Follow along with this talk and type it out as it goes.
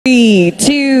3,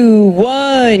 2,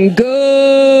 1,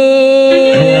 go!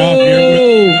 And we're off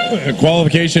here with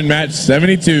qualification match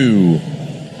 72.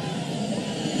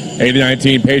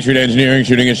 80-19 Patriot Engineering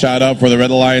shooting a shot up for the Red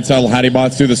Alliance. Hattie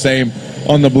Bots do the same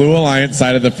on the Blue Alliance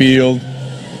side of the field.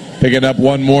 Picking up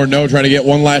one more note, trying to get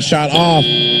one last shot off.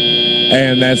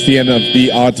 And that's the end of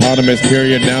the autonomous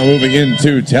period. Now moving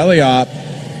into teleop.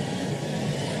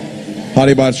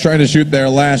 Hattie Bots trying to shoot their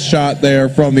last shot there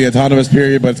from the autonomous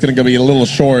period, but it's going to be a little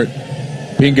short.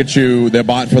 Pikachu, the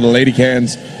bot for the Lady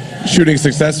Cans, shooting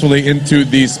successfully into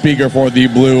the speaker for the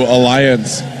Blue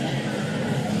Alliance.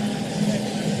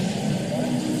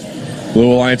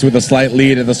 Blue Alliance with a slight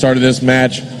lead at the start of this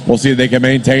match. We'll see if they can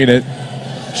maintain it.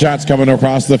 Shots coming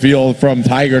across the field from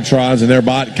Tiger Trons and their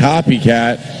bot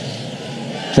Copycat.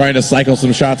 Trying to cycle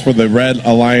some shots for the Red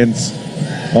Alliance.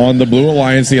 On the Blue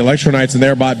Alliance, the Electronites and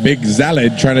their bot Big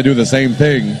Zalid trying to do the same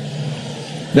thing.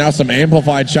 Now some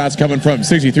amplified shots coming from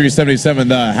 6377,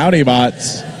 the Howdy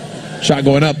Bots. Shot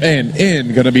going up and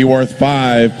in, going to be worth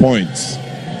 5 points.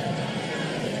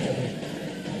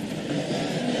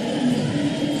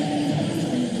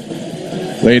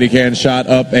 Lady Can shot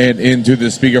up and into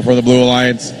the speaker for the Blue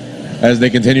Alliance as they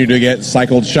continue to get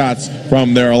cycled shots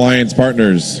from their alliance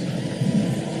partners.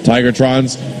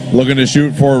 Tigertrons looking to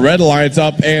shoot for Red Alliance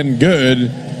up and good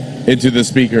into the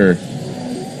speaker.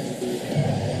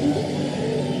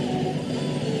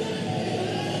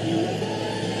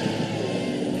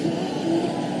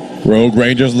 Rogue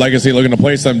Rangers Legacy looking to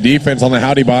play some defense on the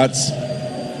Howdy Bots.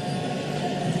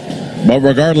 But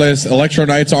regardless,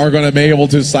 Electronites are going to be able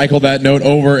to cycle that note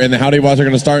over, and the Howdy Bots are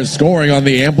going to start scoring on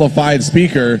the amplified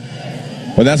speaker.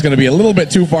 But that's going to be a little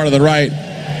bit too far to the right.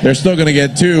 They're still going to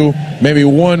get two, maybe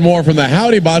one more from the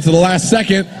Howdy Bots at the last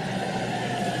second.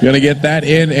 Going to get that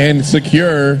in and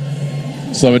secure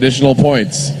some additional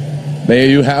points. They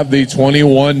do have the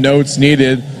 21 notes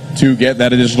needed to get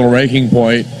that additional ranking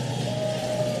point.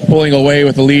 Pulling away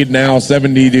with the lead now,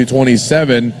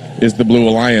 70-27, is the Blue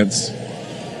Alliance.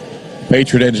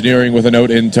 Patriot Engineering with a note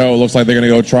in tow. Looks like they're going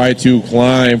to go try to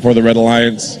climb for the Red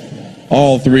Alliance.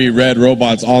 All three red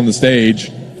robots on the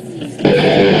stage.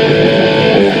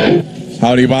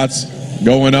 Howdy Bots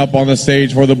going up on the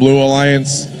stage for the Blue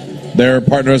Alliance. Their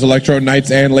partners Electro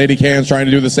Knights and Lady Cans trying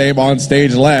to do the same on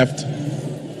stage left.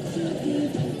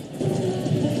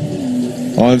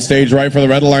 On stage right for the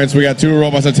Red Alliance, we got two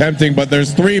robots attempting, but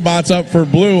there's three bots up for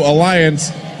Blue Alliance.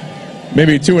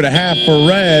 Maybe 2.5 for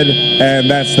Red, and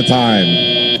that's the time.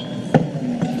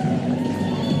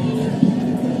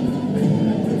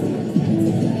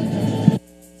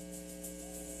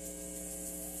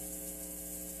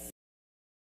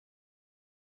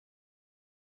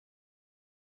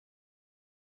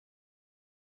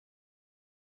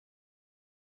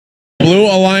 Blue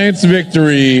Alliance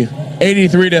victory,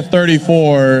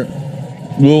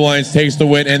 83-34. Blue Alliance takes the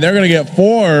win, and they're going to get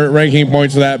 4 ranking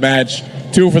points for that match.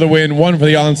 2 for the win, 1 for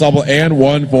the ensemble, and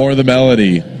 1 for the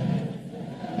melody.